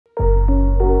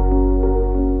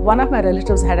One of my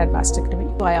relatives had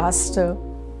mastectomy. So I asked her,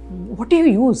 what do you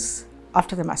use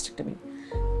after the mastectomy?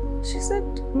 She said,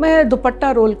 मैं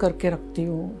दुपट्टा role करके रखती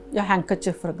हूँ या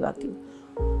handkerchief रख देती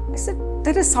हूँ. I said,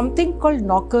 there is something called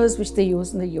knockers which they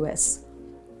use in the US.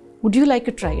 Would you like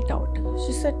to try it out?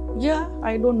 She said, yeah,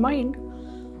 I don't mind.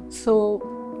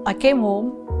 So I came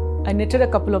home, I knitted a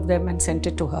couple of them and sent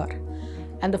it to her.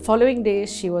 And the following day,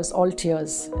 she was all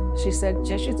tears. She said,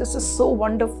 Jayshree, this is so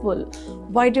wonderful.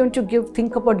 Why don't you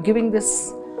think about giving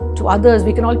this to others?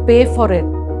 We can all pay for it.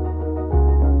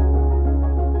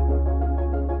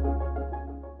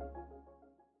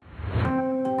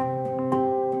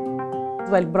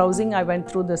 While browsing, I went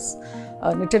through this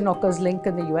knitted knockers link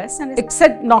in the US and it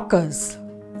said knockers.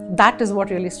 That is what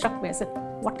really struck me. I said,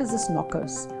 what is this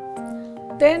knockers?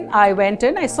 Then I went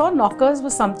in, I saw knockers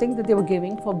was something that they were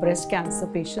giving for breast cancer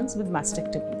patients with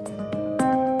mastectomy.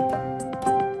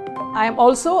 I am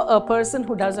also a person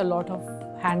who does a lot of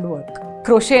handwork.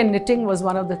 Crochet and knitting was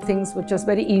one of the things which was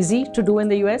very easy to do in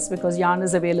the US because yarn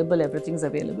is available, everything's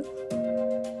available.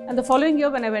 And the following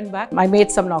year when I went back, I made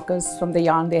some knockers from the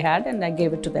yarn they had and I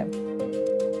gave it to them.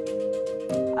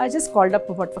 I just called up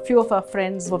about a few of our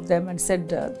friends of them and said,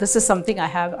 this is something I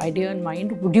have idea in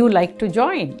mind, would you like to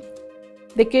join?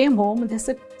 They came home and they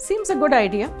said, seems a good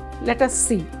idea, let us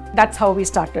see. That's how we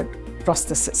started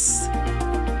Prosthesis.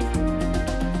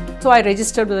 So I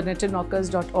registered with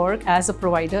knittedknockers.org as a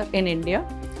provider in India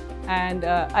and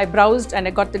I browsed and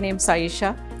I got the name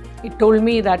Saaisha. It told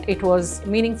me that it was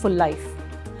meaningful life.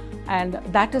 And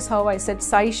that is how I said,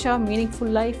 Saaisha, meaningful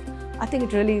life. I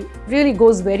think it really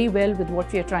goes very well with what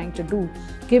we are trying to do.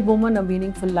 Give women a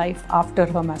meaningful life after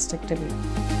her mastectomy.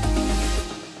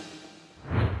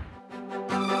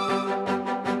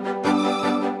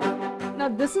 Now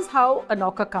this is how a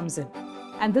knocker comes in.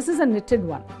 And this is a knitted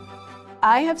one.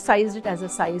 I have sized it as a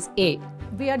size A.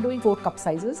 We are doing 4 cup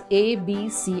sizes, A, B,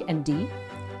 C and D.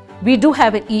 We do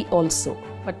have an E also,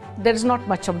 but there is not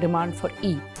much of demand for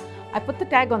E. I put the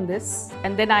tag on this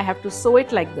and then I have to sew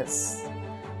it like this.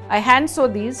 I hand sew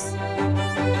these.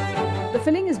 The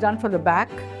filling is done for the back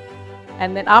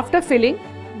and then after filling,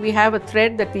 we have a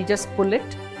thread that we just pull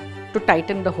it to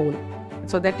tighten the hole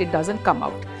so that it doesn't come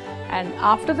out. And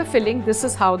after the filling, this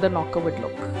is how the knocker would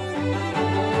look.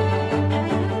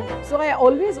 So I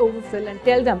always overfill and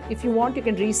tell them, if you want, you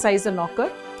can resize the knocker.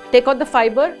 Take out the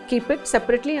fiber, keep it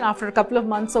separately, and after a couple of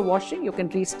months of washing, you can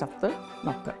restuff the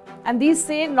knocker. And these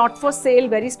say not for sale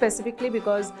very specifically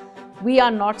because we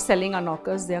are not selling our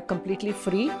knockers, they are completely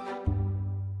free.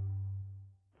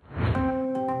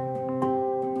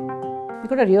 We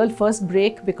got a real first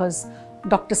break because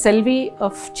Dr. Selvi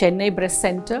of Chennai Breast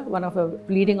Center, one of the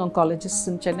leading oncologists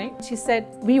in Chennai, she said,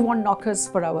 we want knockers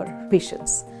for our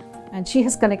patients. And she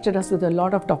has connected us with a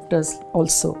lot of doctors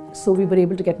also. So we were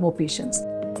able to get more patients.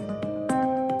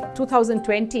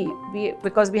 2020,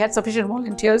 because we had sufficient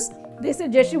volunteers, they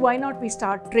said, Jayshree, why not we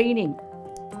start training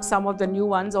some of the new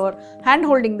ones or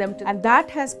hand-holding them? And that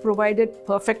has provided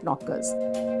perfect knockers.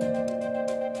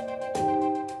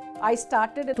 I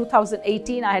started in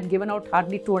 2018, I had given out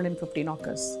hardly 250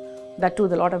 knockers. That too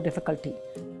with a lot of difficulty.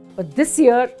 But this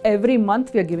year, every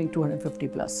month we are giving 250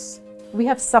 plus. We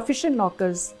have sufficient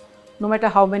knockers no matter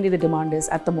how many the demand is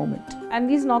at the moment. And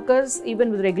these knockers, even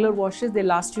with regular washes, they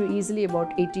last you easily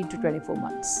about 18 to 24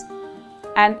 months.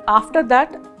 And after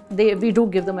that, we do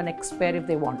give them an next pair if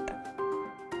they want.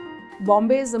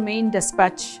 Bombay is the main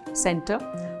dispatch center.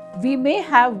 We may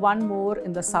have one more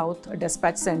in the south, a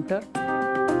dispatch center.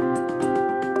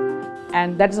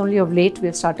 And that is only of late we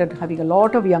have started having a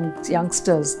lot of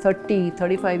youngsters, 30,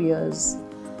 35 years,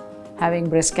 having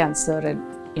breast cancer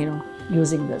and,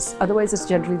 using this. Otherwise, it's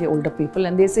generally the older people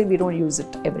and they say we don't use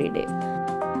it every day.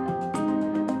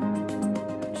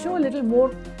 Show a little more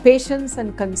patience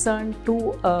and concern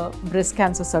to a breast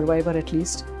cancer survivor at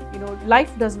least.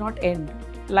 Life does not end.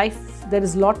 There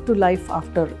is a lot to life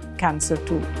after cancer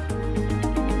too.